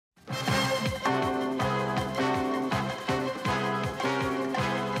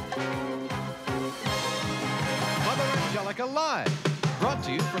Live, brought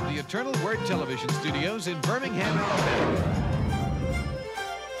to you from the Eternal Word Television Studios in Birmingham, Alabama.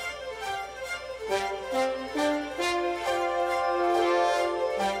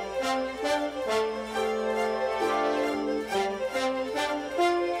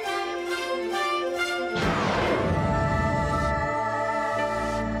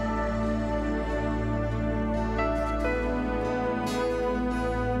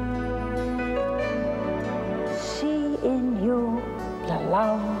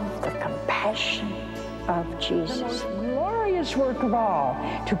 Of Jesus. The most glorious work of all,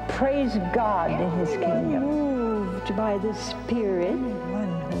 to praise God in His kingdom. Moved by the Spirit,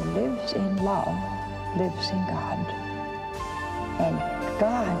 anyone who lives in love lives in God, and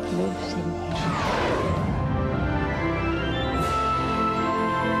God lives in him.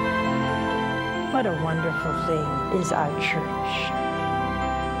 What a wonderful thing is our church.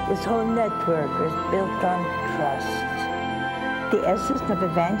 This whole network is built on trust. The essence of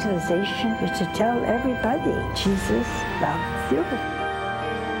evangelization is to tell everybody Jesus loves you.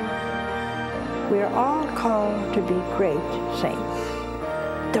 We're all called to be great saints.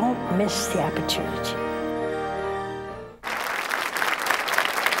 Don't miss the opportunity.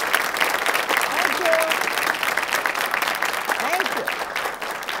 Thank you.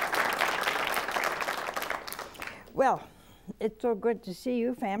 Well, it's so good to see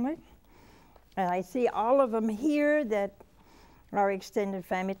you, family. And I see all of them here that our extended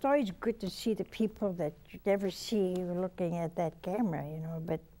family. It's always good to see the people that you never see looking at that camera, you know,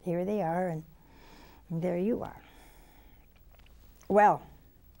 but here they are, and there you are. Well,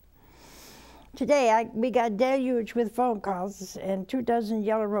 today we got deluged with phone calls and 24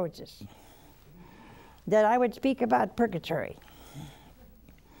 yellow roses that I would speak about purgatory.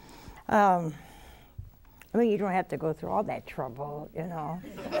 I mean, you don't have to go through all that trouble, you know.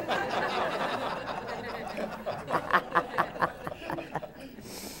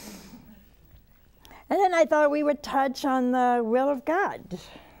 And then I thought we would touch on the will of God.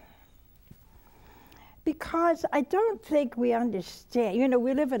 Because I don't think we understand. You know,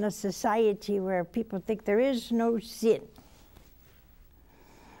 we live in a society where people think there is no sin.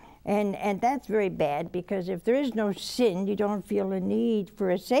 And that's very bad, because if there is no sin, you don't feel a need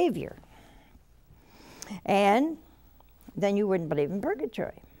for a Savior. And then you wouldn't believe in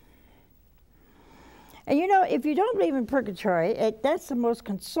purgatory. And you know, if you don't believe in purgatory, that's the most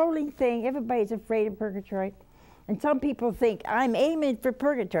consoling thing. Everybody's afraid of purgatory. And some people think, I'm aiming for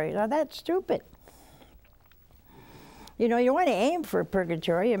purgatory. Now, that's stupid. You know, you want to aim for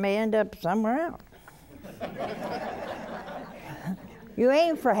purgatory, you may end up somewhere else. You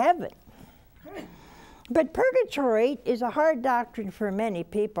aim for heaven. But purgatory is a hard doctrine for many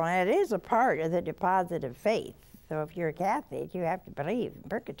people, and it is a part of the deposit of faith. So if you're a Catholic, you have to believe in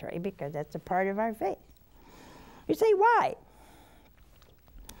purgatory, because that's a part of our faith. You say, why?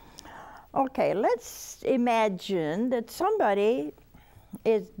 Okay, let's imagine that somebody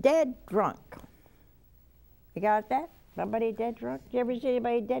is dead drunk. You got that? Somebody dead drunk? You ever see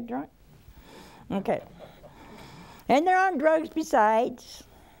anybody dead drunk? Okay. And they're on drugs besides.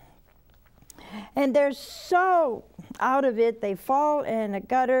 And they're so out of it, they fall in a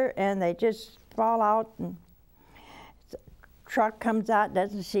gutter and they just fall out. And the truck comes out,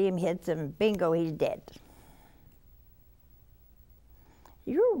 doesn't see him, hits him, bingo, he's dead.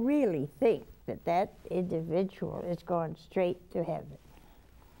 You really think that that individual is going straight to heaven?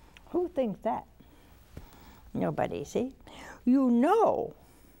 Who thinks that? Nobody, see? You know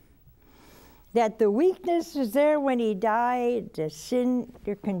that the weakness is there when he died, the sin,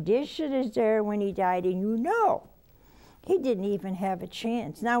 the condition is there when he died, and you know he didn't even have a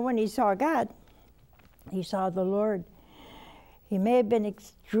chance. Now, when he saw God, he saw the Lord. He may have been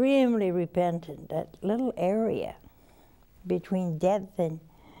extremely repentant, that little area between death and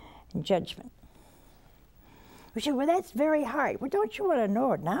judgment. We say, well, that's very hard. Well, don't you want to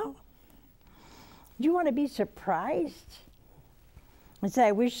know it now? Do you want to be surprised and say,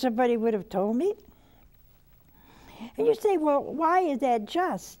 I wish somebody would have told me? And you say, well, why is that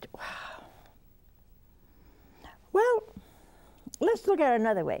just? Well, let's look at it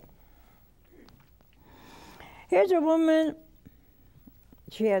another way. Here's a woman.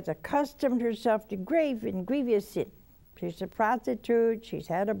 She has accustomed herself to grave and grievous sin. She's a prostitute, she's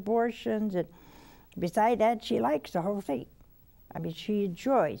had abortions, and beside that, she likes the whole thing. I mean, she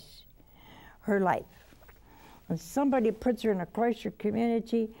enjoys her life. And somebody puts her in a cloister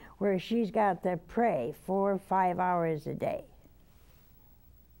community where she's got to pray 4 or 5 hours a day.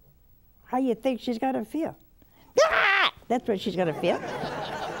 How do you think she's going to feel? Ah! That's what she's going to feel.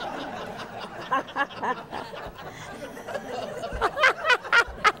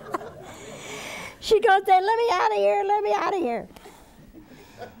 She goes, let me out of here, let me out of here.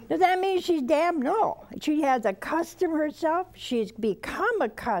 Does that mean she's damned? No. She has accustomed herself. She's become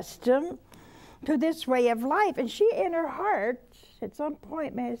accustomed to this way of life. And she, in her heart, at some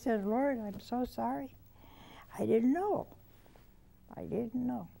point, may have said, Lord, I'm so sorry. I didn't know. I didn't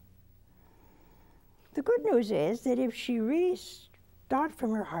know. The good news is that if she really thought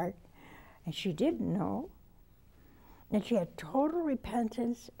from her heart, and she didn't know, and she had total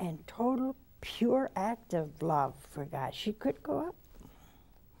repentance and total pure act of love for God, she could go up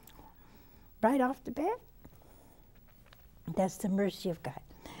right off the bat. That's the mercy of God.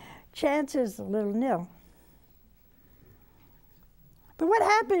 Chances a little nil. But what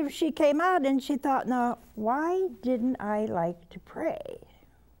happened if she came out and she thought, now, why didn't I like to pray?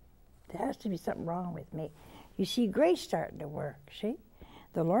 There has to be something wrong with me. You see grace starting to work, see?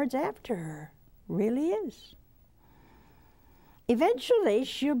 The Lord's after her, really is. Eventually,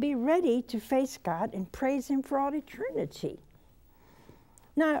 she'll be ready to face God and praise Him for all eternity.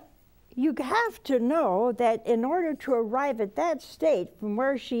 Now, you have to know that in order to arrive at that state from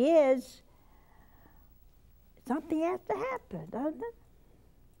where she is, something has to happen, doesn't it?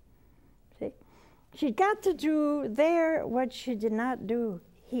 See? She's got to do there what she did not do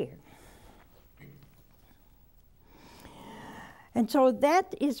here. And so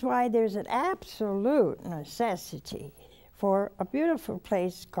that is why there's an absolute necessity for a beautiful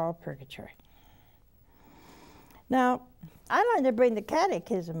place called Purgatory. Now, I'd like to bring the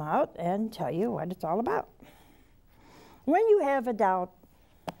catechism out and tell you what it's all about. When you have a doubt,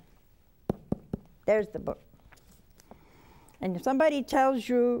 there's the book. And if somebody tells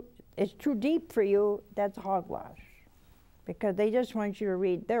you it's too deep for you, that's hogwash, because they just want you to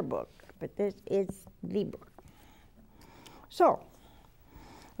read their book, but this is the book. So,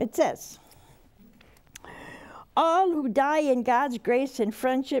 it says, all who die in God's grace and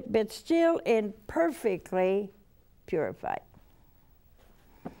friendship, but still imperfectly purified.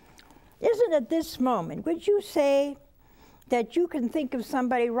 Isn't it this moment, would you say that you can think of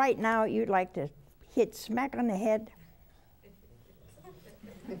somebody right now you'd like to hit smack on the head?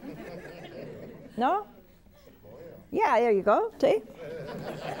 No? Yeah, there you go, see?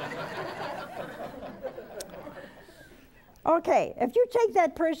 Okay, if you take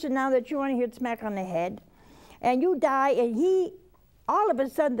that person now that you want to hit smack on the head, and you die, and he, all of a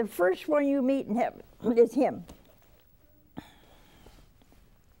sudden, the first one you meet in heaven is him.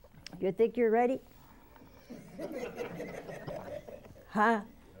 You think you're ready? Huh?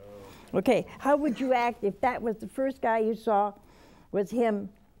 Okay, how would you act if that was the first guy you saw was him,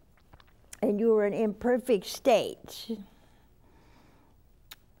 and you were in imperfect state?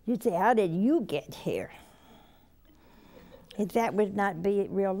 You'd say, how did you get here? That would not be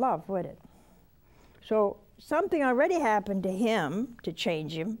real love, would it? So something already happened to him to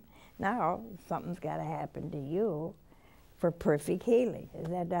change him. Now something's got to happen to you for perfect healing. Is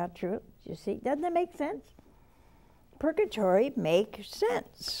that not true? You see, doesn't that make sense? Purgatory makes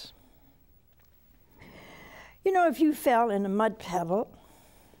sense. You know, if you fell in a mud puddle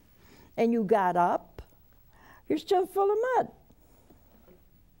and you got up, you're still full of mud.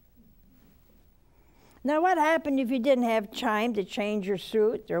 Now, what happened if you didn't have time to change your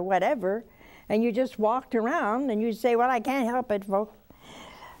suit or whatever, and you just walked around and you say, well, I can't help it, folks.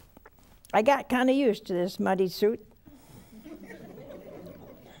 I got kind of used to this muddy suit.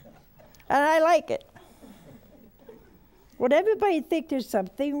 And I like it. Would everybody think there's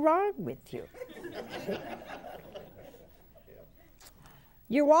something wrong with you?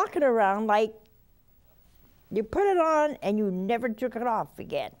 You're walking around like you put it on and you never took it off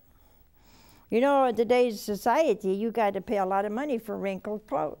again. You know, in today's society, you got to pay a lot of money for wrinkled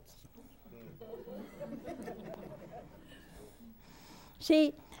clothes.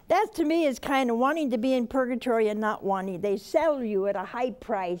 See, that to me is kind of wanting to be in purgatory and not wanting. They sell you at a high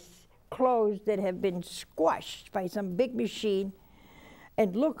price clothes that have been squashed by some big machine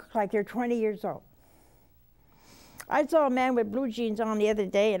and look like they're 20 years old. I saw a man with blue jeans on the other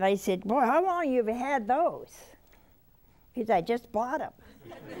day, and I said, boy, how long have you had those? He said, I just bought them.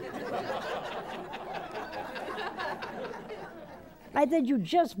 I said, you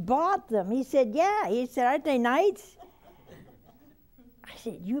just bought them? He said, yeah. He said, aren't they nice? I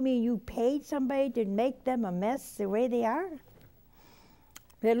said, you mean you paid somebody to make them a mess the way they are?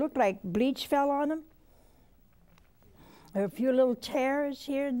 They look like bleach fell on them. There are a few little tears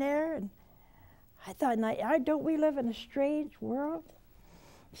here and there. And I thought, don't we live in a strange world?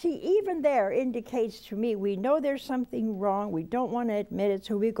 See, even there indicates to me we know there's something wrong. We don't want to admit it,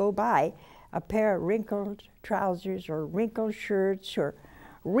 so we go buy a pair of wrinkled trousers or wrinkled shirts or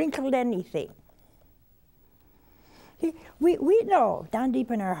wrinkled anything. See, we know down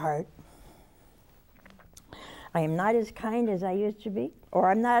deep in our heart I am not as kind as I used to be, or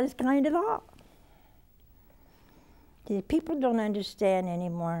I'm not as kind at all. See, people don't understand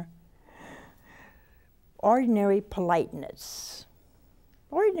anymore ordinary politeness.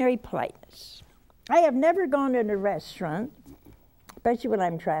 Ordinary politeness. I have never gone to a restaurant, especially when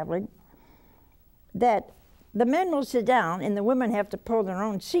I'm traveling, that the men will sit down and the women have to pull their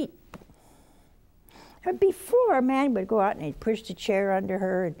own seat. And before, a man would go out and he'd push the chair under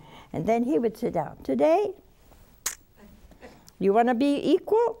her, and then he would sit down. Today, you want to be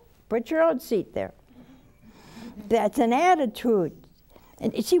equal? Put your own seat there. That's an attitude.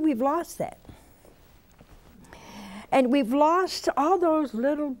 And you see, we've lost that. And we've lost all those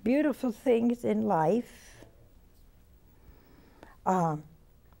little beautiful things in life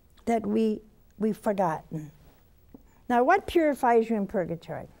that we've forgotten. Now, what purifies you in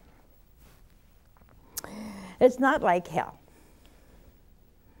purgatory? It's not like hell.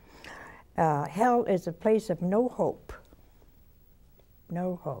 Hell is a place of no hope.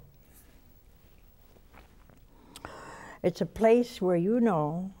 No hope. It's a place where you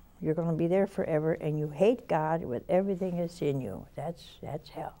know you're going to be there forever and you hate God with everything that's in you. That's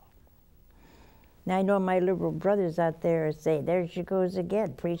hell. Now I know my liberal brothers out there say, there she goes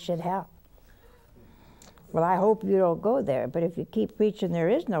again, preaching hell. Well, I hope you don't go there, but if you keep preaching there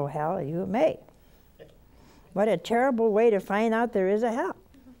is no hell, you may. What a terrible way to find out there is a hell.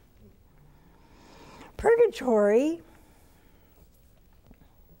 Purgatory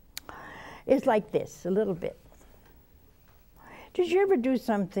is like this, a little bit. Did you ever do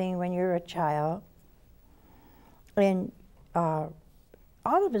something when you're a child and all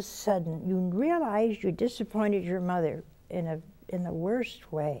of a sudden you realize you disappointed your mother in the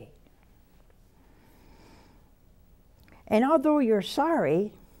worst way? And although you're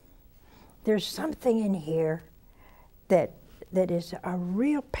sorry, there's something in here that is a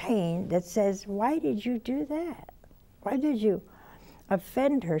real pain that says, why did you do that? Why did you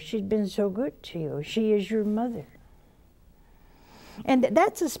offend her? She's been so good to you. She is your mother. And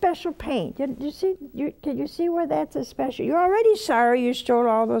that's a special pain. Can you see where that's a special? You're already sorry you stole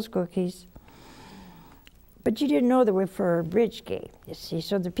all those cookies. But you didn't know they were for a bridge game, you see.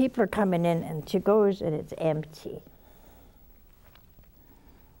 So the people are coming in and she goes and it's empty.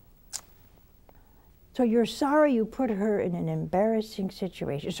 So you're sorry you put her in an embarrassing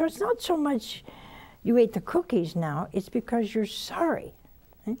situation. So it's not so much you ate the cookies now, it's because you're sorry.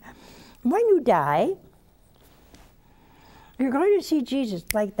 When you die, you're going to see Jesus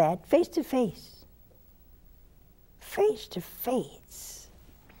like that, face to face. Face to face.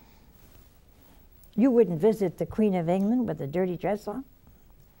 You wouldn't visit the Queen of England with a dirty dress on,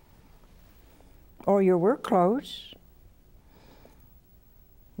 or your work clothes.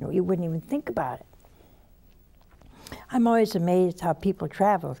 No, you wouldn't even think about it. I'm always amazed how people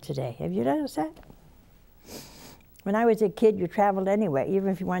travel today. Have you noticed that? When I was a kid, you traveled anywhere. Even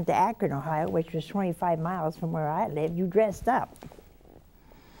if you went to Akron, Ohio, which was 25 miles from where I lived, you dressed up.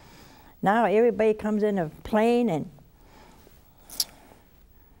 Now everybody comes in a plane and,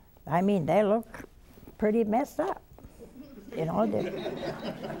 I mean, they look pretty messed up. You know,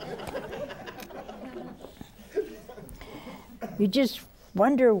 you just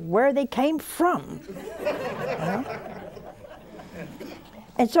wonder where they came from. You know?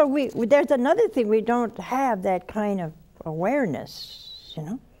 And so there's another thing, we don't have that kind of awareness, you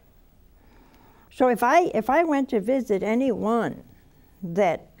know. So if I went to visit anyone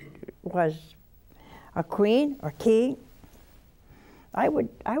that was a queen or king, I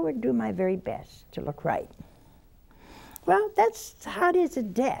would do my very best to look right. Well, that's how it is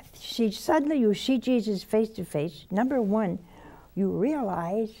at death. Suddenly you see Jesus face to face. Number one, you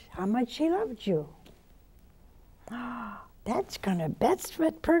realize how much he loved you. That's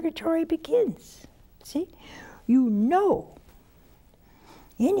what purgatory begins. See? You know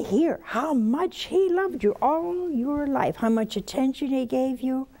in here how much he loved you all your life, how much attention he gave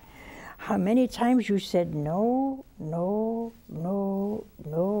you, how many times you said no, no, no,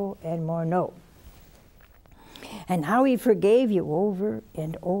 no, and more no. And how he forgave you over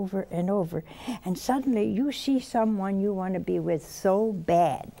and over and over. And suddenly you see someone you want to be with so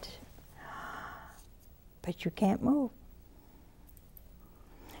bad, but you can't move.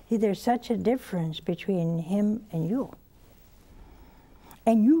 See, there's such a difference between him and you.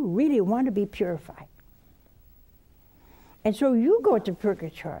 And you really want to be purified. And so you go to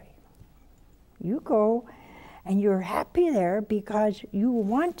purgatory. You go and you're happy there because you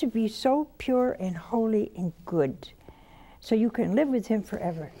want to be so pure and holy and good so you can live with him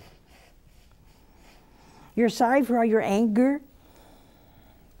forever. You're sorry for all your anger.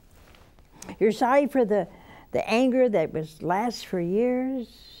 You're sorry for the anger that lasts for years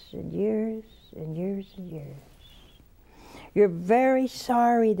and years and years and years. You're very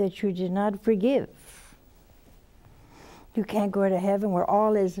sorry that you did not forgive. You can't go to heaven where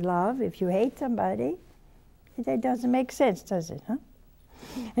all is love if you hate somebody. That doesn't make sense, does it, huh?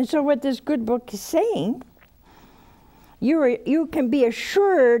 And so what this good book is saying, you can be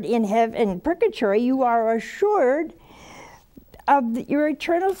assured in heaven, in purgatory, you are assured of your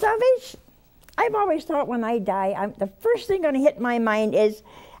eternal salvation. I've always thought when I die, the first thing going to hit my mind is,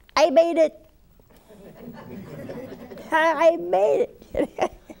 I made it. I made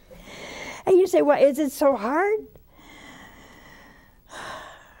it. And you say, well, is it so hard?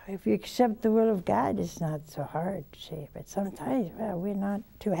 If you accept the will of God, it's not so hard, see. But sometimes, well, we're not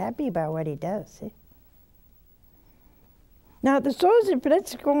too happy about what he does, see. Now, the souls,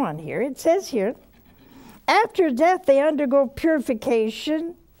 let's go on here. It says here, after death they undergo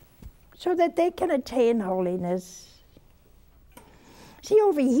purification so that they can attain holiness. See,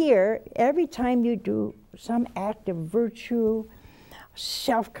 over here, every time you do some act of virtue,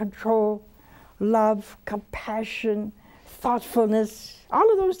 self-control, love, compassion, thoughtfulness, all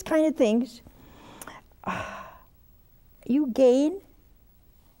of those kind of things, you gain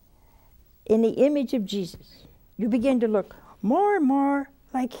in the image of Jesus. You begin to look more and more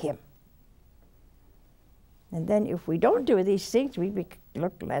like him. And then if we don't do these things, we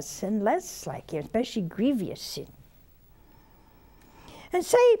look less and less like him, especially grievous sin. And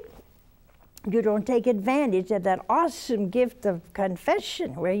say you don't take advantage of that awesome gift of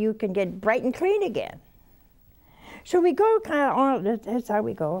confession where you can get bright and clean again. So we go kind of on, that's how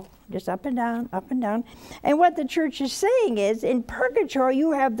we go, just up and down, up and down. And what the church is saying is, in purgatory,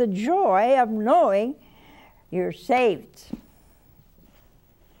 you have the joy of knowing you're saved.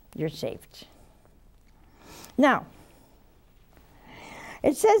 You're saved. Now,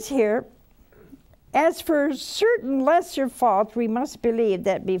 it says here, as for certain lesser faults, we must believe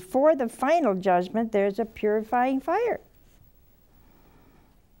that before the final judgment, there's a purifying fire.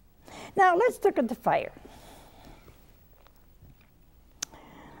 Now, let's look at the fire.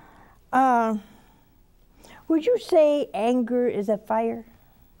 Would you say anger is a fire?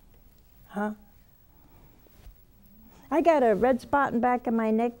 Huh? I got a red spot in the back of my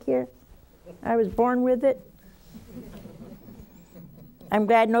neck here. I was born with it. I'm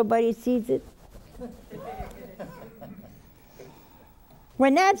glad nobody sees it.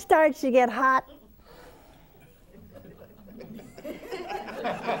 When that starts to get hot,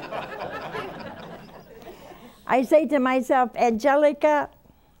 I say to myself, Angelica,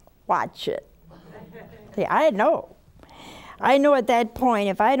 watch it. See, I know. I know at that point,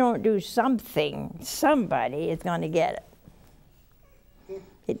 if I don't do something, somebody is going to get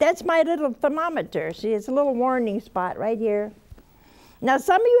it. That's my little thermometer. See, it's a little warning spot right here. Now,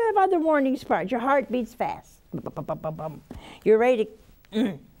 some of you have other warning spots. Your heart beats fast. You're ready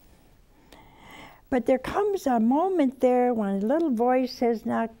to... But there comes a moment there when a little voice says,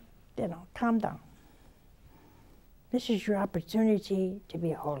 now, calm down. This is your opportunity to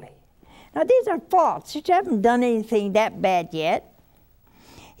be holy. Now, these are faults. You haven't done anything that bad yet.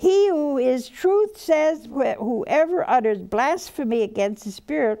 He who is truth says, whoever utters blasphemy against the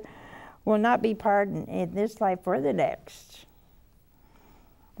Spirit will not be pardoned in this life or the next.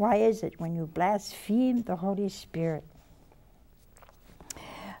 Why is it when you blaspheme the Holy Spirit?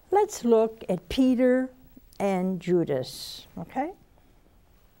 Let's look at Peter and Judas, okay?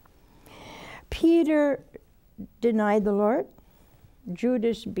 Peter denied the Lord.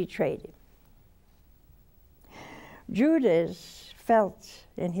 Judas betrayed him. Judas felt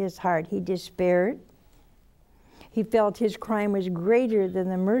in his heart, he despaired. He felt his crime was greater than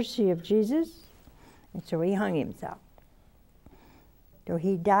the mercy of Jesus, and so he hung himself. So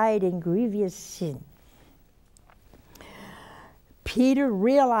he died in grievous sin. Peter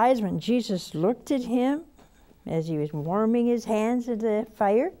realized when Jesus looked at him as he was warming his hands in the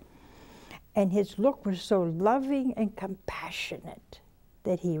fire, and his look was so loving and compassionate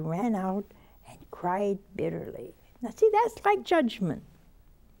that he ran out and cried bitterly. Now see, that's like judgment.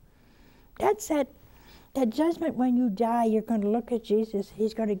 That's that judgment when you die, you're going to look at Jesus.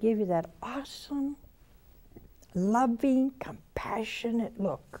 He's going to give you that awesome, loving, compassionate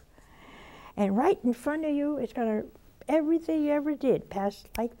look. And right in front of you, it's going to, everything you ever did pass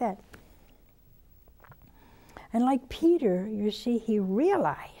like that. And like Peter, you see, he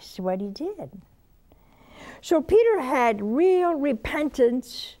realized what he did. So Peter had real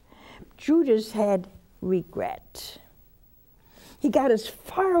repentance. Judas had regret. He got as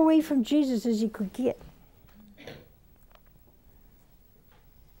far away from Jesus as he could get.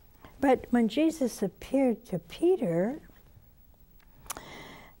 But when Jesus appeared to Peter,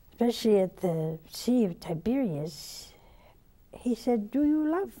 especially at the Sea of Tiberias, he said, "Do you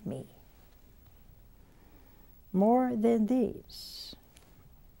love me?" more than these.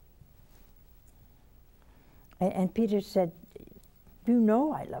 And Peter said, you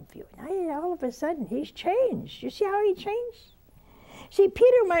know I love you. And all of a sudden, he's changed. You see how he changed? See,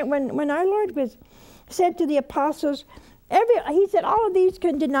 Peter, when our Lord said to the apostles, he said, all of these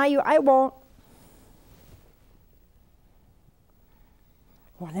can deny you, I won't.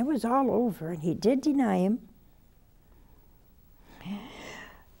 Well, it was all over, and he did deny him.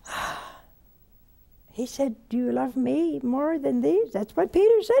 He said, do you love me more than these? That's what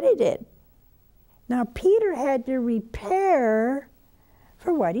Peter said he did. Now, Peter had to repair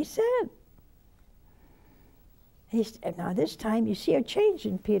for what he said. Now, this time, you see a change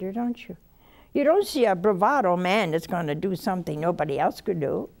in Peter, don't you? You don't see a bravado man that's going to do something nobody else could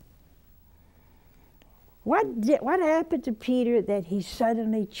do. What happened to Peter that he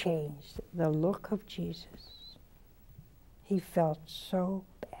suddenly changed? The look of Jesus. He felt so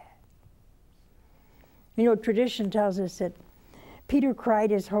bad. You know, tradition tells us that Peter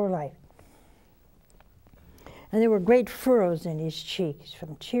cried his whole life. And there were great furrows in his cheeks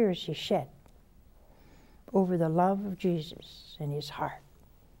from tears he shed over the love of Jesus in his heart.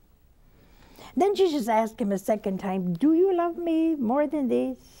 Then Jesus asked him a second time, do you love me more than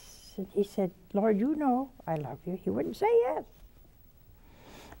these? And he said, Lord, you know I love you. He wouldn't say yes.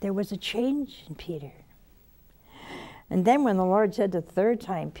 There was a change in Peter. And then when the Lord said the third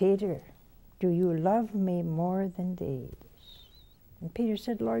time, Peter, do you love me more than these? And Peter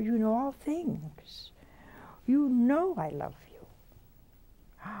said, Lord, you know all things. You know I love you.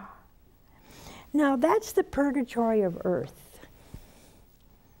 Now that's the purgatory of earth.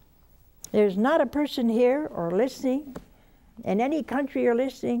 There's not a person here or listening, in any country you're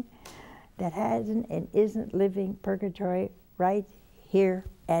listening, that hasn't and isn't living purgatory right here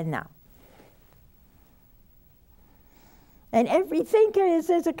and now. And everything is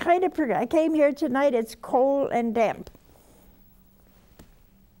a kind of purgatory. I came here tonight, it's cold and damp.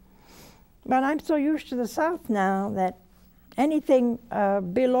 But I'm so used to the South now that anything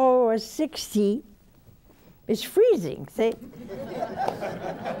below a 60 is freezing, see?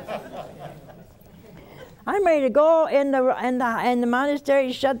 I'm ready to go in the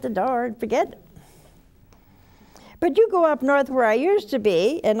monastery, shut the door, and forget it. But you go up north where I used to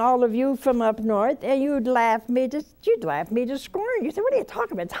be, and all of you from up north, and you'd laugh me to scorn. You say, what are you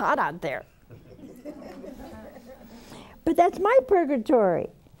talking about? It's hot out there. But that's my purgatory.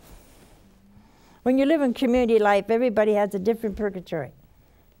 When you live in community life, everybody has a different purgatory.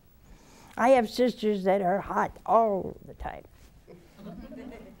 I have sisters that are hot all the time.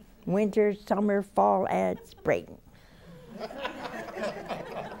 Winter, summer, fall, and spring.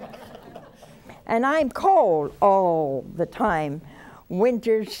 And I'm cold all the time.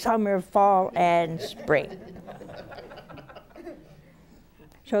 Winter, summer, fall, and spring.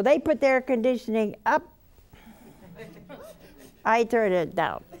 So they put their air conditioning up. I turn it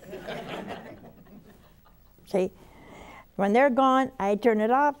down. See, when they're gone, I turn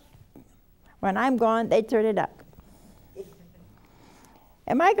it off. When I'm gone, they turn it up.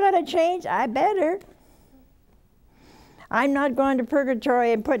 Am I going to change? I better. I'm not going to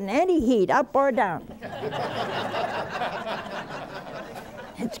purgatory and putting any heat up or down.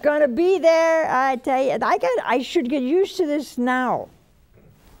 It's going to be there, I tell you. I should get used to this now.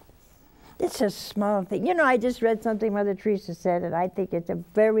 It's a small thing. You know, I just read something Mother Teresa said, and I think it's a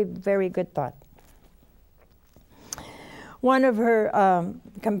very, very good thought. One of her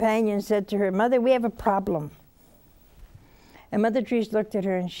companions said to her, Mother, we have a problem. And Mother Teresa looked at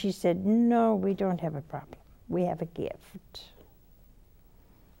her and she said, no, we don't have a problem. We have a gift.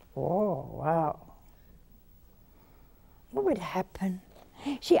 Oh, wow. What would happen?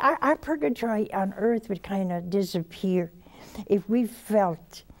 See, our purgatory on earth would kind of disappear if we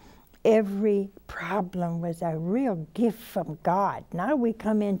felt every problem was a real gift from God. Now we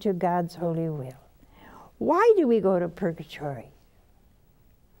come into God's holy will. Why do we go to purgatory?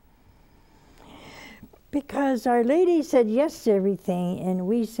 Because Our Lady said yes to everything, and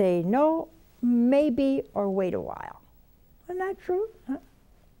we say no, maybe, or wait a while. Isn't that true? Huh?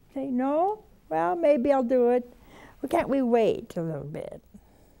 Say no, well, maybe I'll do it. Well, can't we wait a little bit?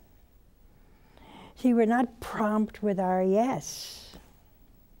 See, we're not prompt with our yes.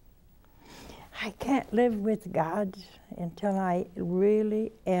 I can't live with God until I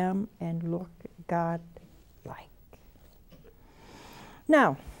really am and look God-like.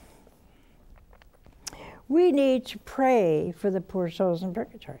 Now, we need to pray for the poor souls in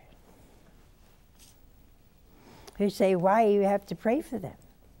purgatory. You say, why do you have to pray for them?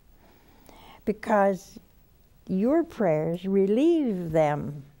 Because your prayers relieve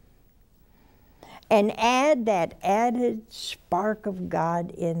them. and add that added spark of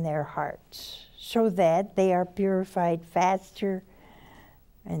God in their hearts so that they are purified faster,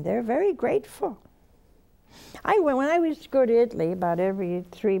 and they're very grateful. When I used to go to Italy about every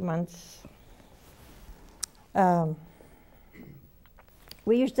 3 months,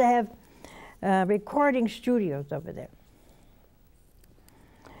 we used to have recording studios over there.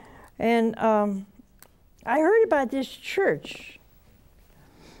 And I heard about this church,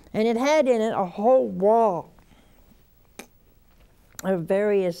 and it had in it a whole wall of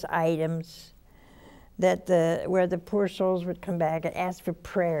various items that where the poor souls would come back and ask for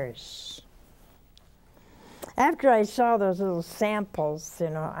prayers. After I saw those little samples, you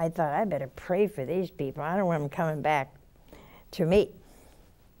know, I thought, I better pray for these people. I don't want them coming back to me.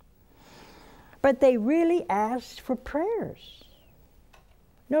 But they really asked for prayers.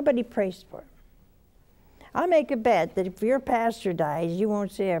 Nobody prays for them. I'll make a bet that if your pastor dies, you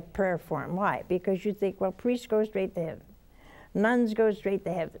won't say a prayer for him. Why? Because you think, well, priests go straight to heaven. Nuns go straight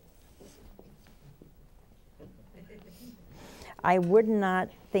to heaven. I would not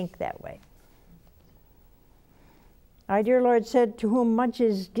think that way. Our dear Lord said, to whom much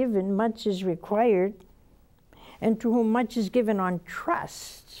is given, much is required, and to whom much is given on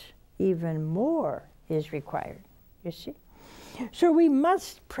trust, even more is required, you see? So we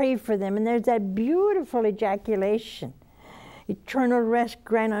must pray for them, and there's that beautiful ejaculation. Eternal rest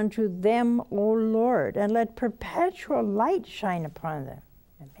grant unto them, O Lord, and let perpetual light shine upon them,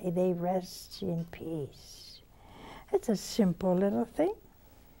 and may they rest in peace. It's a simple little thing.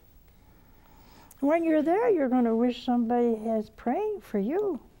 When you're there, you're going to wish somebody is praying for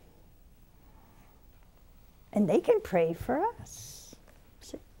you. And they can pray for us.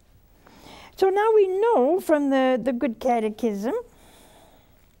 See? So now we know from the Good Catechism,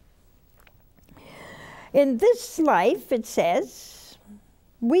 in this life, it says,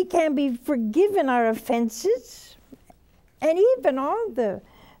 we can be forgiven our offenses and even all the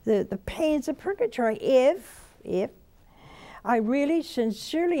pains of purgatory if I really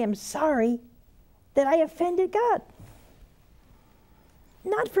sincerely am sorry that I offended God.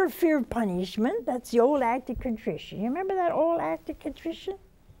 Not for fear of punishment. That's the old act of contrition. You remember that old act of contrition?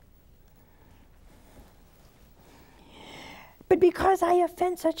 But because I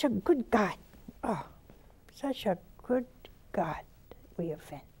offend such a good God. Oh, such a good God we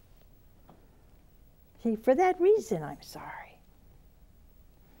offend. See, for that reason I'm sorry.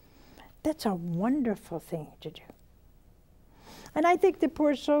 That's a wonderful thing to do. And I think the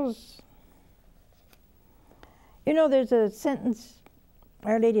poor souls, you know, there's a sentence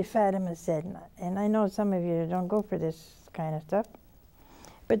Our Lady Fatima said, and I know some of you don't go for this kind of stuff,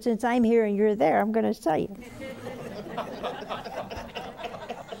 but since I'm here and you're there, I'm going to tell you.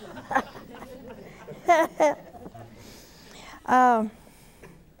 Our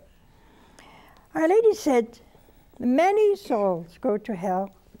Lady said, many souls go to hell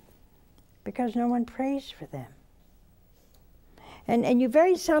because no one prays for them. And you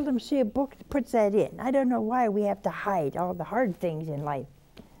very seldom see a book that puts that in. I don't know why we have to hide all the hard things in life.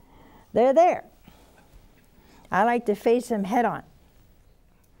 They're there. I like to face them head on.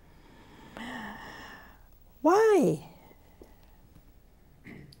 Why?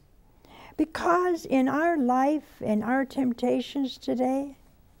 Because in our life, in our temptations today,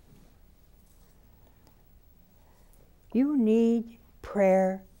 you need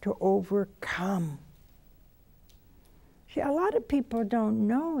prayer to overcome. See, a lot of people don't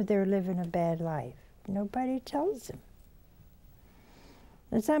know they're living a bad life. Nobody tells them.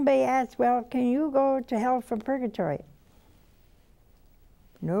 And somebody asks, well, can you go to hell from purgatory?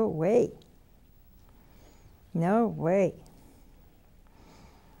 No way. No way.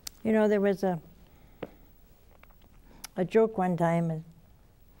 You know, there was a joke one time, and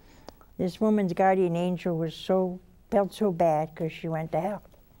this woman's guardian angel felt so bad because she went to hell.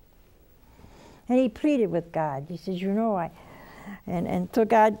 And he pleaded with God. He says, you know, and so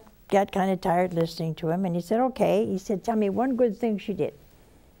God got kind of tired listening to him, and he said, okay. He said, tell me one good thing she did.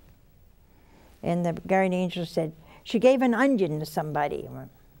 And the guardian angel said, she gave an onion to somebody.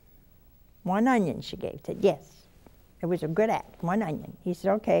 One onion she gave. He said, yes, it was a good act, one onion. He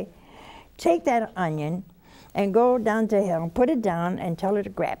said, okay, take that onion and go down to hell, put it down, and tell her to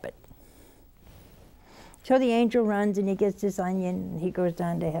grab it. So the angel runs and he gets this onion and he goes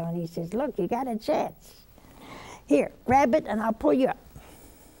down to hell and he says, look, you got a chance. Here, grab it and I'll pull you up.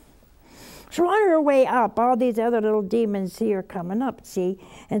 So on her way up, all these other little demons see her coming up, see?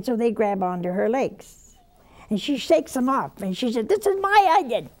 And so they grab onto her legs. And she shakes them off and she said, this is my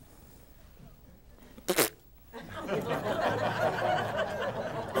onion.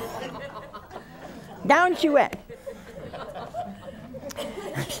 Down she went.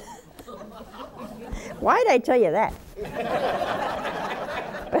 Why'd I tell you that?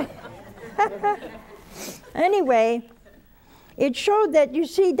 Anyway, it showed that, you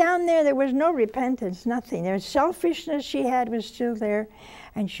see, down there was no repentance, nothing. There's selfishness she had was still there,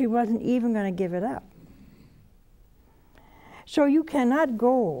 and she wasn't even going to give it up. So you cannot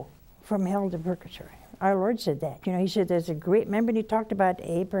go from hell to purgatory. Our Lord said that. You know, he said there's a great, remember he talked about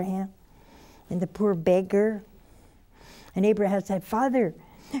Abraham and the poor beggar? And Abraham said, Father,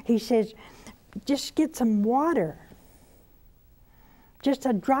 he says, just get some water. Just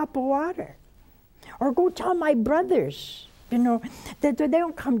a drop of water. Or go tell my brothers, you know, that they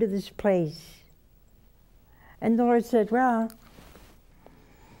don't come to this place. And the Lord said, well,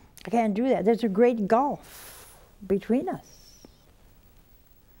 I can't do that. There's a great gulf between us.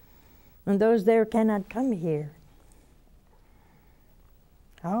 And those there cannot come here.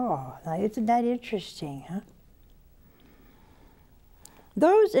 Oh, now isn't that interesting, huh?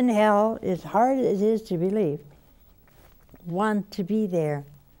 Those in hell, as hard as it is to believe, want to be there.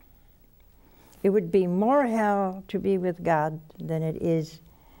 It would be more hell to be with God than it is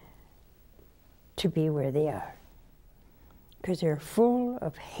to be where they are. Because they're full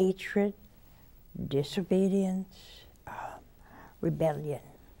of hatred, disobedience, rebellion.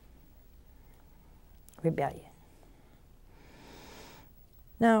 Rebellion.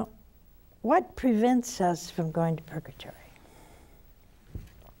 Now, what prevents us from going to purgatory?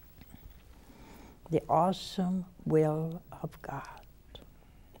 The awesome will of God.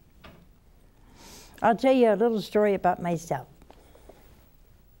 I'll tell you a little story about myself.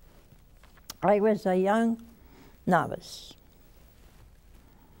 I was a young novice.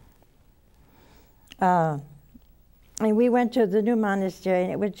 And we went to the new monastery,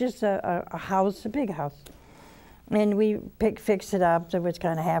 and it was just a house, a big house. And we fixed it up, so it was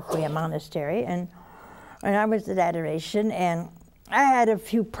kind of halfway a monastery. And I was at adoration, and I had a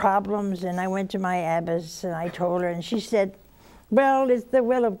few problems, and I went to my abbess, and I told her, and she said, well, it's the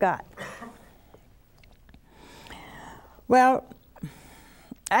will of God. Well,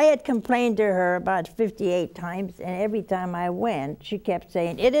 I had complained to her about 58 times, and every time I went, she kept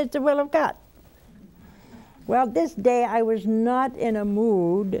saying, it is the will of God. Well, this day I was not in a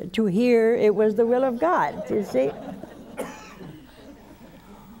mood to hear it was the will of God, you see.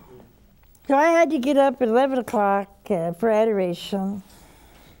 So I had to get up at 11 o'clock for adoration.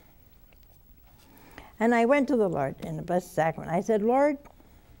 And I went to the Lord in the Blessed Sacrament. I said, Lord,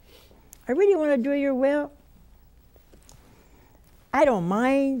 I really want to do your will. I don't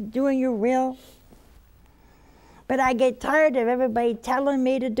mind doing your will. But I get tired of everybody telling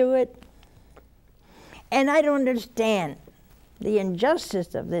me to do it. And I don't understand the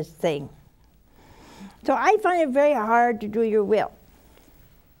injustice of this thing. So I find it very hard to do your will.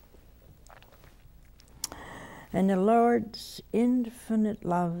 And the Lord's infinite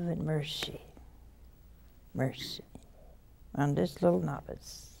love and mercy on this little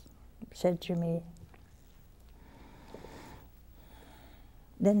novice said to me,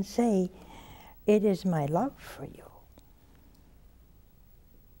 then say, it is my love for you.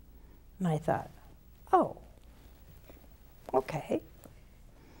 And I thought, oh, okay,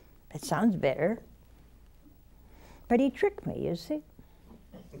 it sounds better. But he tricked me, you see.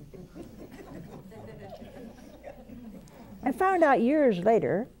 I found out years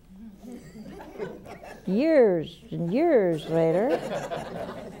later, years and years later,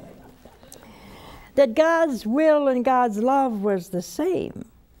 that God's will and God's love was the same.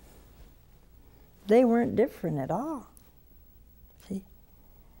 They weren't different at all. See?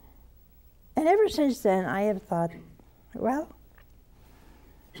 And ever since then, I have thought, well,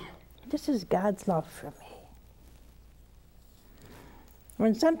 this is God's love for me.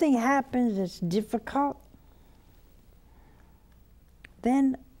 When something happens that's difficult,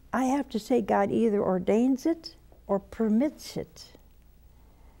 then I have to say God either ordains it or permits it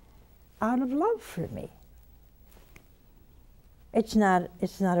out of love for me. It's not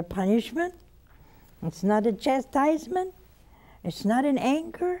a punishment. It's not a chastisement. It's not an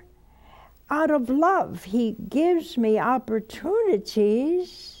anger. Out of love, he gives me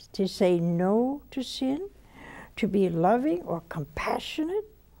opportunities to say no to sin, to be loving or compassionate.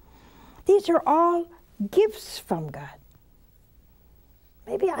 These are all gifts from God.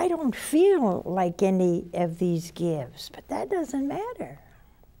 Maybe I don't feel like any of these gifts, but that doesn't matter.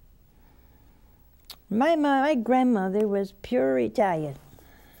 My grandmother was pure Italian.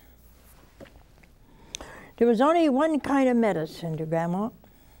 There was only one kind of medicine to Grandma.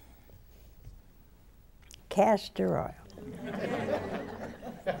 Castor oil.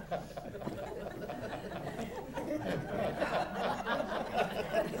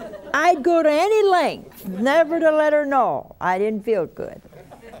 I'd go to any length never to let her know I didn't feel good.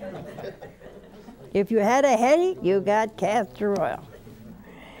 If you had a headache, you got castor oil.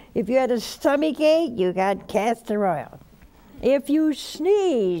 If you had a stomach ache, you got castor oil. If you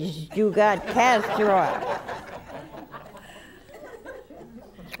sneezed, you got castor oil.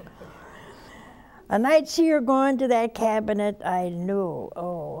 And I'd see her going to that cabinet, I knew,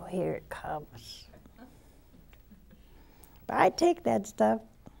 oh, here it comes. But I'd take that stuff.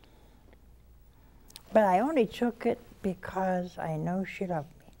 But I only took it because I know she loved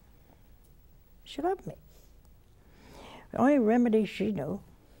me. She loved me. The only remedy she knew.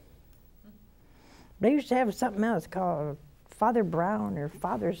 They used to have something else called Father Brown or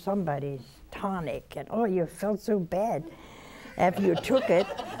Father somebody's tonic, and oh, you felt so bad after you took it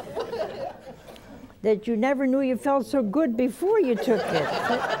that you never knew you felt so good before you took it.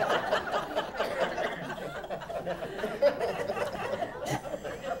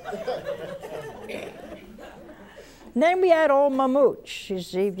 And then we had old Mamooch. You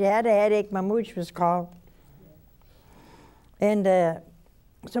see, if you had a headache, Mamooch was called. And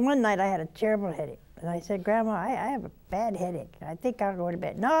so one night I had a terrible headache. And I said, Grandma, I have a bad headache. I think I'll go to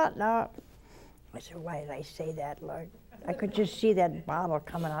bed. No, no. I said, why did I say that, Lord? I could just see that bottle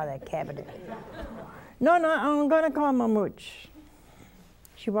coming out of that cabinet. No, no, I'm going to call Mamooch.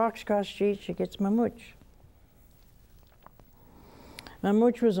 She walks across the street, she gets Mamooch.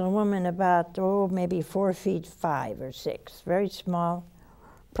 Mamooch was a woman about, oh, maybe 4 feet 5 or 6, very small,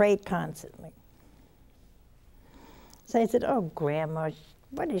 prayed constantly. So I said, oh, Grandma,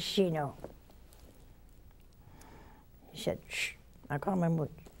 what does she know? She said, shh, I'll call Mamooch.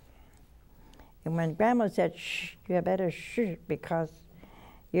 And when Grandma said, shh, you better shh, because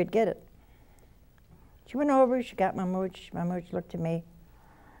you'd get it. She went over, she got Mamooch. Mamooch looked at me.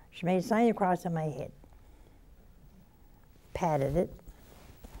 She made a sign across on my head. Patted it.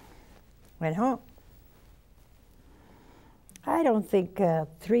 Went home. I don't think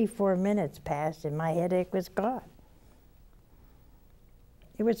 3-4 minutes passed and my headache was gone.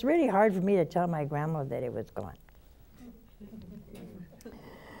 It was really hard for me to tell my grandma that it was gone.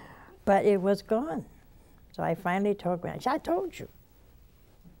 But it was gone. So I finally told Grandma, I told you.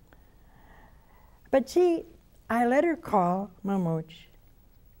 But see, I let her call Mamooch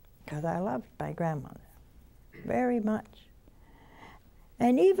because I loved my grandmother very much.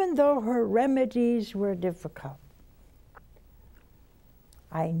 And even though her remedies were difficult,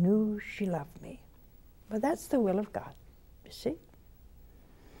 I knew she loved me. But that's the will of God, you see?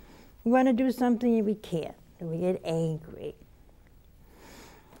 We want to do something and we can't. We get angry.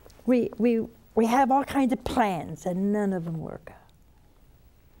 We have all kinds of plans and none of them work out.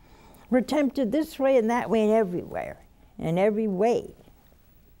 We're tempted this way and that way and everywhere, in every way.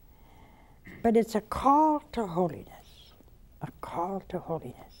 But it's a call to holiness, a call to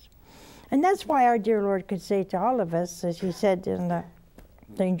holiness. And that's why our dear Lord could say to all of us, as he said in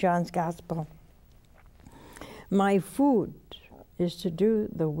St. John's Gospel, my food is to do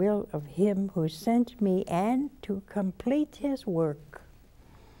the will of him who sent me and to complete his work.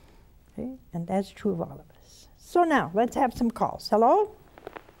 Okay? And that's true of all of us. So now, let's have some calls. Hello?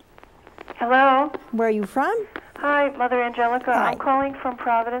 Hello. Where are you from? Hi, Mother Angelica. Hi. I'm calling from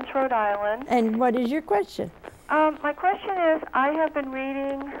Providence, Rhode Island. And what is your question? My question is, I have been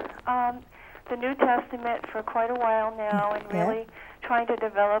reading the New Testament for quite a while now and really trying to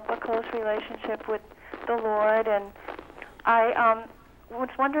develop a close relationship with the Lord. And I was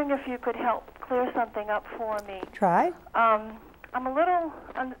wondering if you could help clear something up for me. Try. I'm a little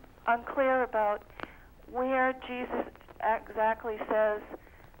unclear about where Jesus exactly says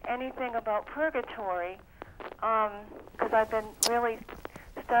anything about purgatory, because I've been really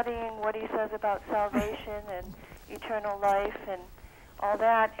studying what he says about salvation and eternal life and all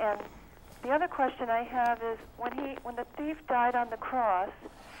that. And the other question I have is, when the thief died on the cross,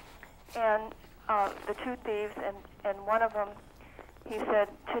 and the two thieves, and one of them, he said,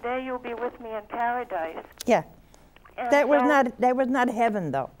 "Today you'll be with me in paradise." Yeah. And That was not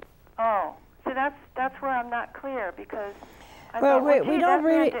heaven, though. Oh, so that's where I'm not clear, because I Well, thought, we don't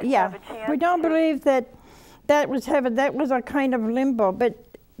really, we don't believe that was heaven. That was a kind of limbo. But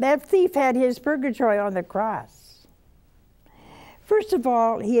that thief had his purgatory on the cross. First of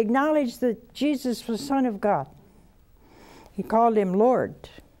all, he acknowledged that Jesus was Son of God. He called him Lord.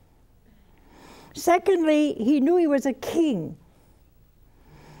 Secondly, he knew he was a king.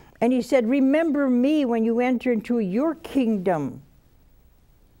 And he said, remember me when you enter into your kingdom.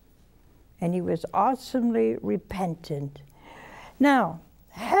 And he was awesomely repentant. Now,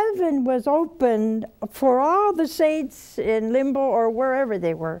 heaven was opened for all the saints in limbo or wherever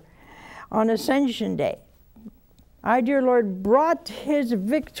they were on Ascension Day. Our dear Lord brought his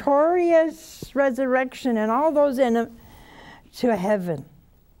victorious resurrection and all those in him to heaven.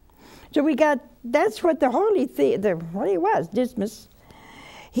 So we got, that's what the what he was, Dismas.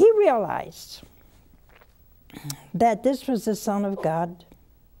 He realized that this was the Son of God.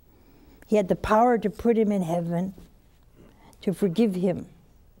 He had the power to put him in heaven, to forgive him.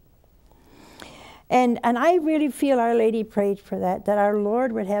 And I really feel Our Lady prayed for that our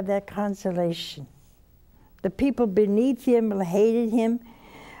Lord would have that consolation. The people beneath him hated him.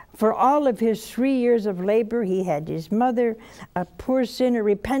 For all of his 3 years of labor, he had his mother, a poor sinner,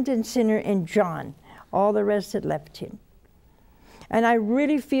 repentant sinner, and John. All the rest had left him. And I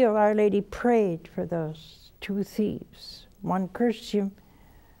really feel Our Lady prayed for those 2 thieves. One cursed him,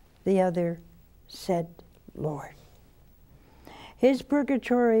 the other said, Lord. His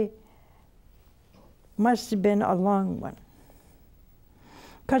purgatory must have been a long one.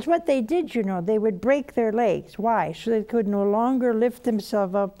 Because what they did, you know, they would break their legs. Why? So they could no longer lift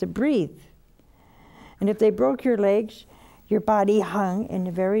themselves up to breathe. And if they broke your legs, your body hung. In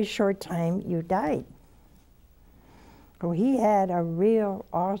a very short time, you died. Oh, he had a real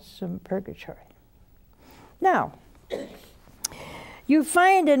awesome purgatory. Now, you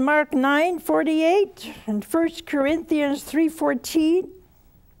find in Mark 9:48 and 1 Corinthians 3:14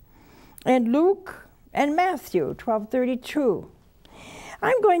 and Luke and Matthew 12:32.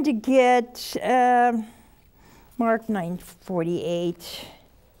 I'm going to get Mark 9:48.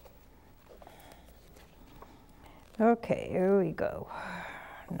 Okay, here we go.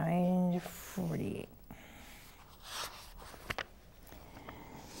 9:48.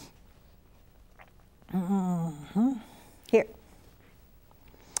 Here.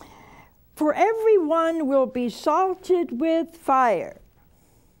 For everyone will be salted with fire.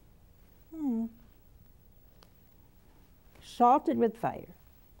 Salted with fire.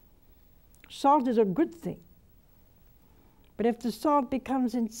 Salt is a good thing. But if the salt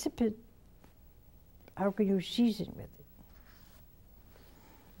becomes insipid, how can you season with it?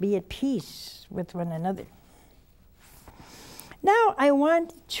 Be at peace with one another. Now I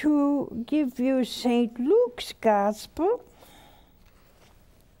want to give you St. Luke's Gospel,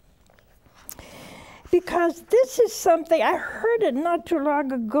 because this is something, I heard it not too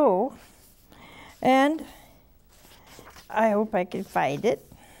long ago, and I hope I can find it.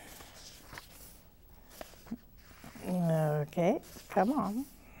 Okay, come on.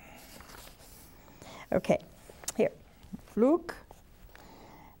 Okay, here. Luke,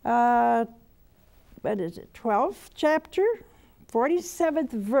 what is it, 12th chapter,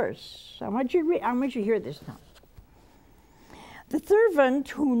 47th verse. I want you to hear this now. The servant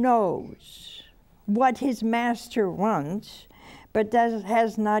who knows what his master wants, but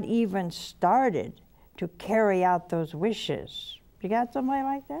has not even started to carry out those wishes. You got somebody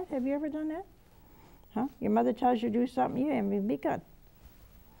like that? Have you ever done that? Huh? Your mother tells you to do something, you haven't even begun.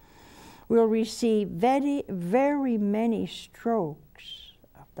 Will receive very, very many strokes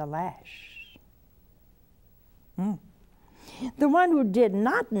of the lash. The one who did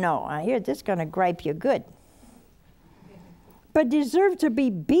not know, I hear this is going to gripe you good, but deserve to be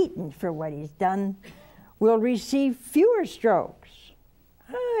beaten for what he's done, will receive fewer strokes.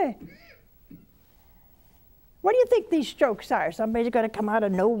 Hey. What do you think these strokes are? Somebody's going to come out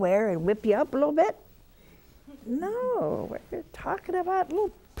of nowhere and whip you up a little bit? No, we're talking about a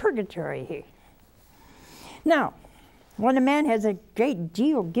little purgatory here. Now, when a man has a great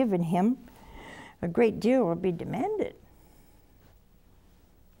deal given him, a great deal will be demanded.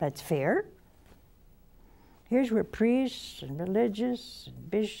 That's fair. Here's where priests and religious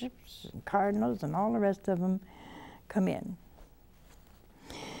and bishops and cardinals and all the rest of them come in.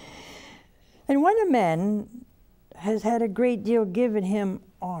 And when a man has had a great deal given him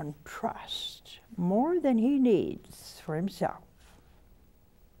on trust, more than he needs for himself,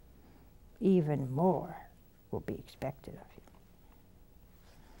 even more will be expected of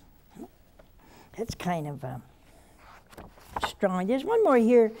him. That's kind of strong. There's one more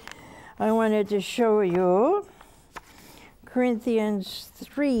here I wanted to show you. Corinthians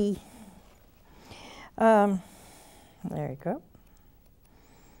 3. There you go.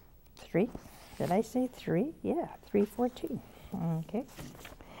 3. Did I say 3? Yeah, 3:14. Okay.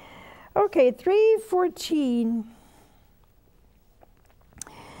 Okay, 3:14.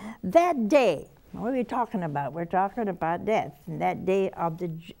 That day, what are we talking about? We're talking about death, and that day of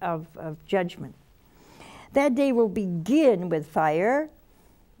judgment. That day will begin with fire,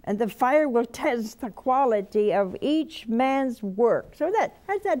 and the fire will test the quality of each man's work. So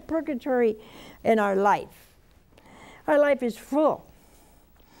that's that purgatory in our life. Our life is full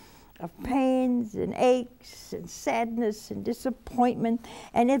of pains and aches and sadness and disappointment.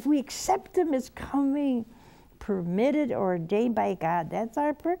 And if we accept them as coming, permitted or ordained by God, that's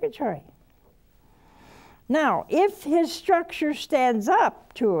our purgatory. Now, if his structure stands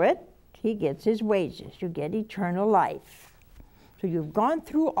up to it, he gets his wages. You get eternal life. So you've gone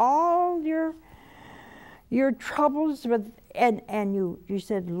through all your troubles with, and you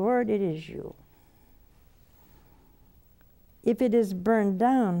said, Lord, it is you. If it is burned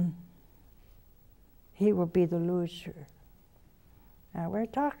down, he will be the loser. Now we're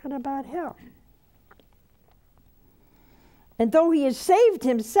talking about hell. And though he has saved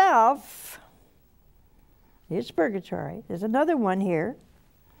himself, here's purgatory. There's another one here.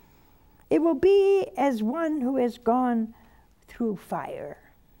 It will be as one who has gone through fire.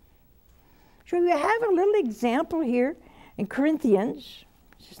 So you have a little example here in Corinthians.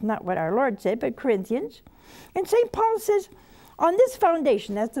 This is not what our Lord said, but Corinthians. And St. Paul says, on this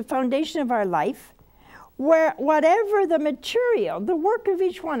foundation, that's the foundation of our life, where whatever the material, the work of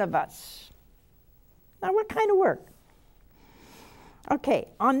each one of us. Now, what kind of work? Okay,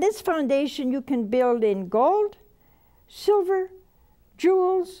 on this foundation you can build in gold, silver,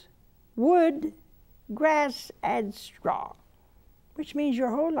 jewels, wood, grass, and straw, which means your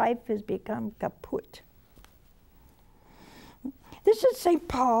whole life has become kaput. This is St.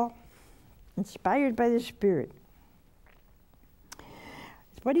 Paul, inspired by the Spirit.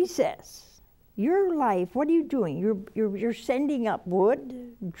 It's what he says. Your life, what are you doing? You're sending up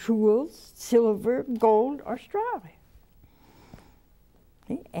wood, jewels, silver, gold, or straw.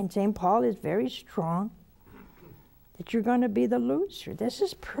 And St. Paul is very strong that you're going to be the loser. This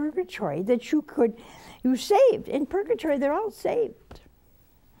is purgatory, that you saved. In purgatory, they're all saved.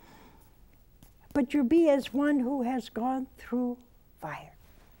 But you be as one who has gone through fire.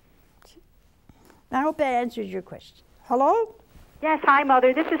 I hope that answers your question. Hello? Yes, hi,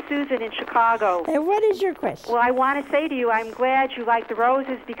 Mother. This is Susan in Chicago. And what is your question? Well, I want to say to you, I'm glad you like the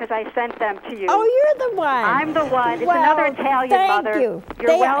roses because I sent them to you. Oh, you're the one. I'm the one. It's well, another Italian, thank Mother. You.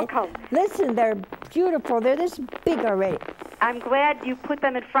 You're welcome. Listen, they're beautiful. They're this big already. I'm glad you put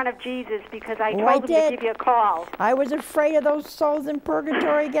them in front of Jesus because I told him to give you a call. I was afraid of those souls in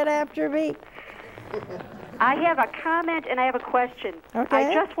purgatory get after me. I have a comment and I have a question. Okay.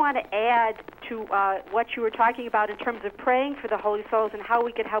 I just want to add to what you were talking about in terms of praying for the holy souls and how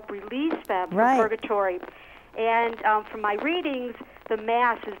we could help release them from purgatory. And from my readings, the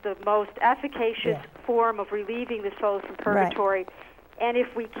Mass is the most efficacious form of relieving the souls from purgatory. Right. And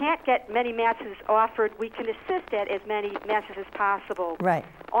if we can't get many Masses offered, we can assist at as many Masses as possible. Right.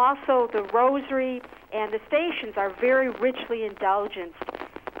 Also, the Rosary and the stations are very richly indulgenced.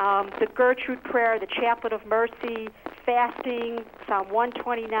 The Gertrude Prayer, the Chaplet of Mercy, fasting, Psalm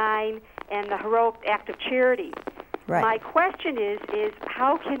 129, and the heroic act of charity. Right. My question is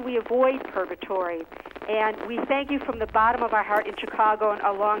how can we avoid purgatory? And we thank you from the bottom of our heart in Chicago and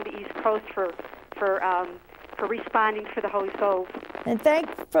along the East Coast for responding for the Holy Souls. And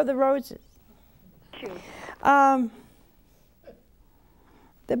thanks for the roses. Sure.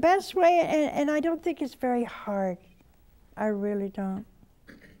 The best way, and I don't think it's very hard. I really don't.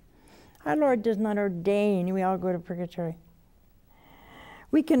 Our Lord does not ordain we all go to purgatory.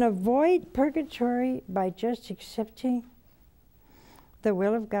 We can avoid purgatory by just accepting the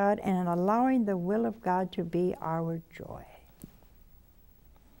will of God and allowing the will of God to be our joy.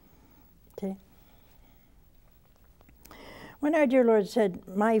 Okay? When our dear Lord said,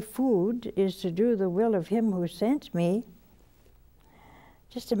 my food is to do the will of him who sent me,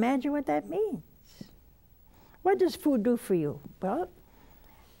 just imagine what that means. What does food do for you? Well,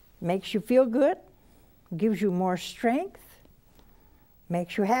 makes you feel good, gives you more strength,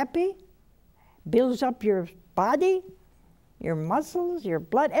 makes you happy, builds up your body, your muscles, your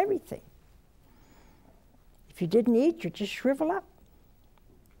blood, everything. If you didn't eat, you'd just shrivel up.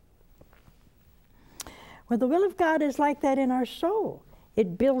 Well, the will of God is like that in our soul.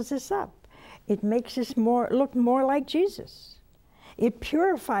 It builds us up. It makes us look more like Jesus. It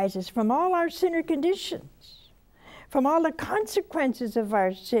purifies us from all our sinner conditions, from all the consequences of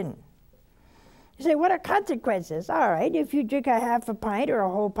our sin. You say, what are consequences? All right, if you drink a half a pint or a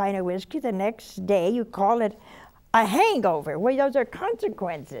whole pint of whiskey, the next day you call it a hangover. Well, those are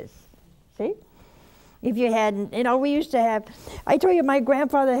consequences. See? If you hadn't, we used to have, I told you my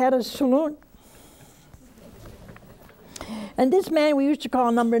grandfather had a saloon. And this man we used to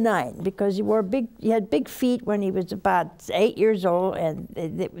call number 9 because he had big feet when he was about 8 years old, and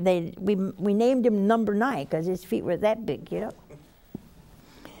we named him number 9 because his feet were that big,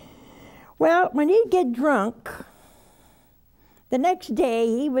 Well, when he'd get drunk, the next day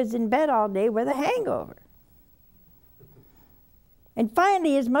he was in bed all day with a hangover. And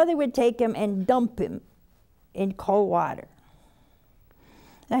finally his mother would take him and dump him in cold water.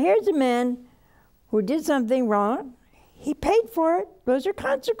 Now here's a man who did something wrong. He paid for it. Those are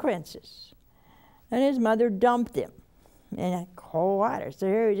consequences. And his mother dumped him. in cold water. So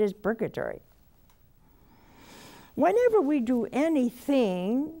here it is, purgatory. Whenever we do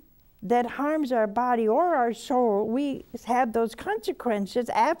anything that harms our body or our soul, we have those consequences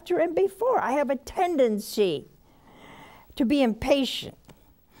after and before. I have a tendency to be impatient.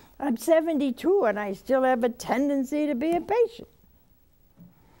 I'm 72 and I still have a tendency to be impatient.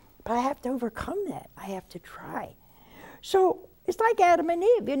 But I have to overcome that. I have to try. So it's like Adam and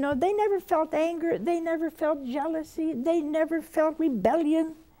Eve, you know, they never felt anger, they never felt jealousy, they never felt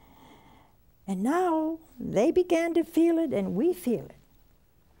rebellion. And now they began to feel it and we feel it.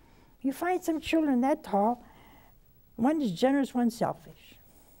 You find some children that tall, one is generous, one selfish.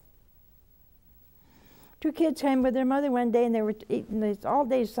 Two kids came with their mother one day and they were eating this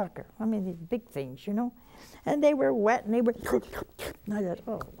all-day sucker. I mean, these big things, you know. And they were wet and they were, and I thought,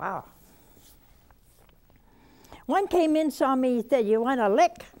 oh, wow. One came in, saw me, he said, "You want a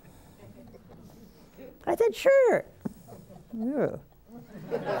lick?" I said, "Sure." Yeah.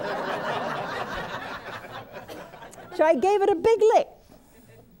 So I gave it a big lick.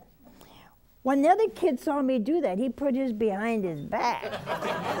 When the other kid saw me do that, he put his behind his back.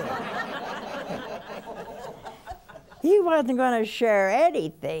 He wasn't going to share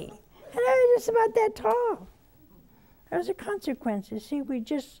anything. And I was just about that tall. There's a consequence. You see, we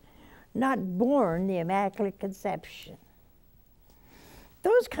just not born the Immaculate Conception.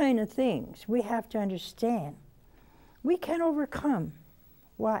 Those kind of things we have to understand. We can overcome.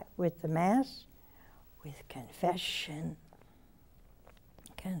 What? With the Mass? With confession.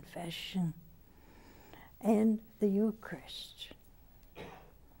 Confession. And the Eucharist.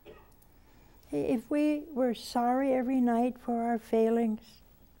 If we were sorry every night for our failings,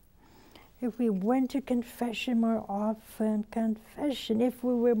 if we went to confession more often, if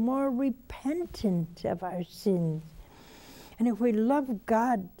we were more repentant of our sins, and if we love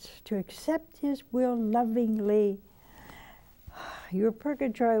God to accept His will lovingly, your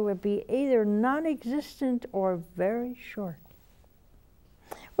purgatory would be either non-existent or very short.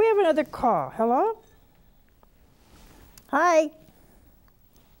 We have another call. Hello? Hi.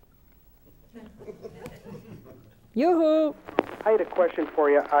 Yoo-hoo. I had a question for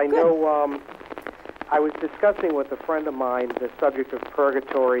you. I know I was discussing with a friend of mine the subject of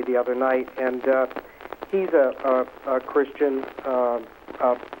purgatory the other night, and he's a Christian,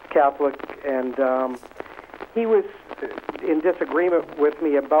 Catholic, and he was in disagreement with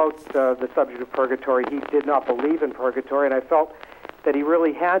me about the subject of purgatory. He did not believe in purgatory, and I felt that he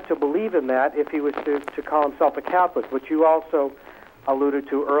really had to believe in that if he was to call himself a Catholic, which you also alluded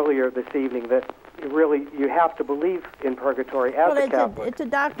to earlier this evening, that really you have to believe in purgatory as a Catholic. It's a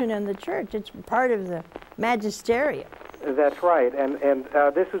doctrine in the Church. It's part of the magisterium. That's right, and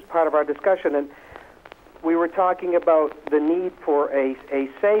this was part of our discussion, and we were talking about the need for a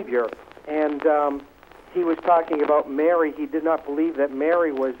Savior, and he was talking about Mary. He did not believe that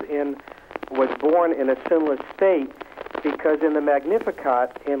Mary was born in a sinless state, because in the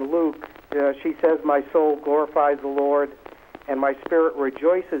Magnificat in Luke, she says, "My soul glorifies the Lord, and my spirit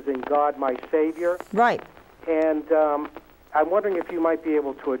rejoices in God, my Savior." Right. And I'm wondering if you might be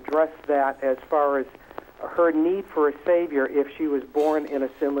able to address that as far as her need for a Savior if she was born in a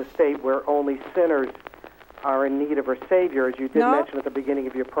sinless state where only sinners are in need of her Savior, as you did mention at the beginning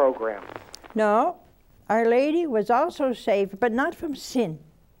of your program. No. Our Lady was also saved, but not from sin.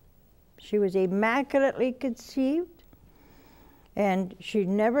 She was immaculately conceived, and she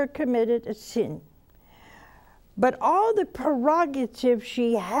never committed a sin. But all the prerogatives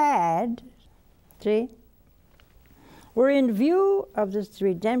she had, see, were in view of this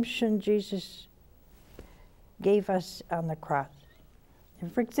redemption Jesus gave us on the cross.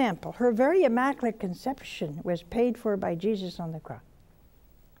 And for example, her very Immaculate Conception was paid for by Jesus on the cross.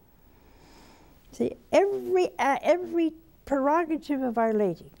 See, every prerogative of Our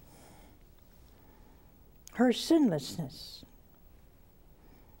Lady, her sinlessness,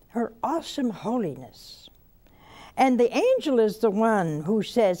 her awesome holiness. And the angel is the one who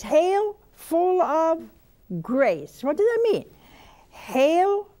says, "Hail, full of grace." What does that mean?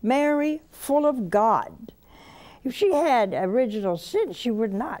 Hail, Mary, full of God. If she had original sin, she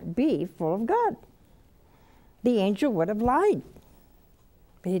would not be full of God. The angel would have lied.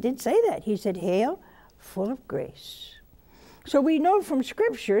 But he didn't say that. He said, "Hail, full of grace." So we know from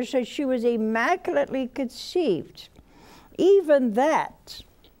Scripture that she was immaculately conceived. Even that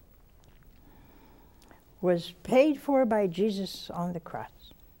was paid for by Jesus on the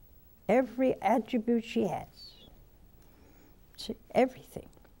cross. Every attribute she has. Everything.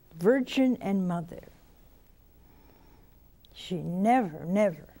 Virgin and mother. She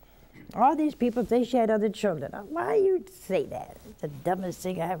never. All these people say she had other children. Why you say that? It's the dumbest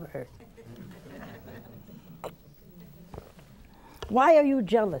thing I ever heard. Why are you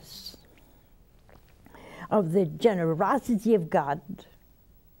jealous of the generosity of God,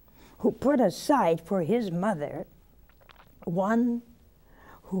 who put aside for his mother one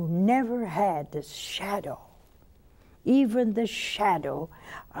who never had the shadow, even the shadow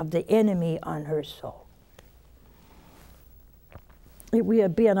of the enemy on her soul? It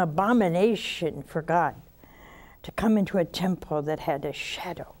would be an abomination for God to come into a temple that had a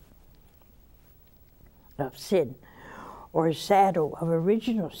shadow of sin or a shadow of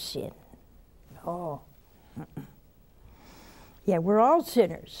original sin. Oh. Yeah, we're all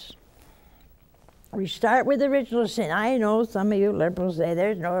sinners. We start with original sin. I know some of you liberals say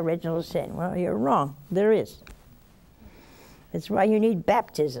there's no original sin. Well, you're wrong. There is. That's why you need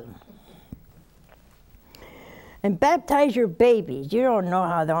baptism. And baptize your babies. You don't know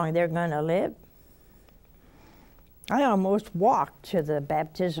how long they're going to live. I almost walked to the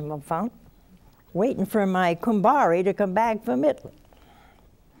baptismal fount, waiting for my kumbari to come back from Italy.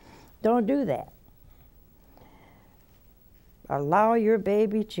 Don't do that. Allow your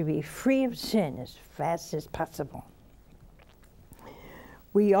baby to be free of sin as fast as possible.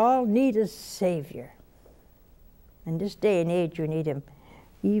 We all need a Savior. In this day and age, you need him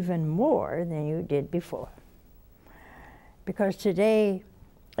even more than you did before. Because today,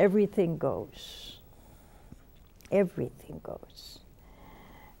 everything goes. Everything goes.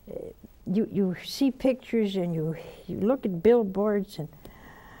 You see pictures and you look at billboards and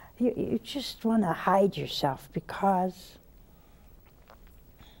you just want to hide yourself, because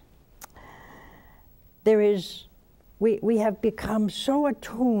we have become so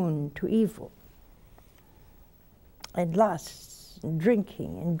attuned to evil and lusts and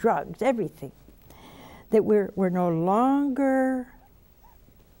drinking and drugs, everything, that we're no longer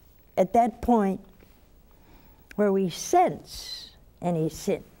at that point where we sense any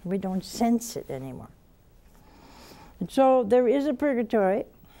sin. We don't sense it anymore. And so there is a purgatory.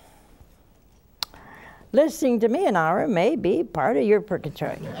 Listening to me an hour may be part of your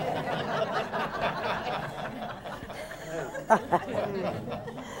purgatory.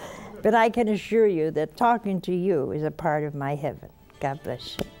 But I can assure you that talking to you is a part of my heaven. God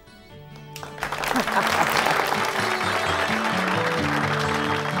bless you.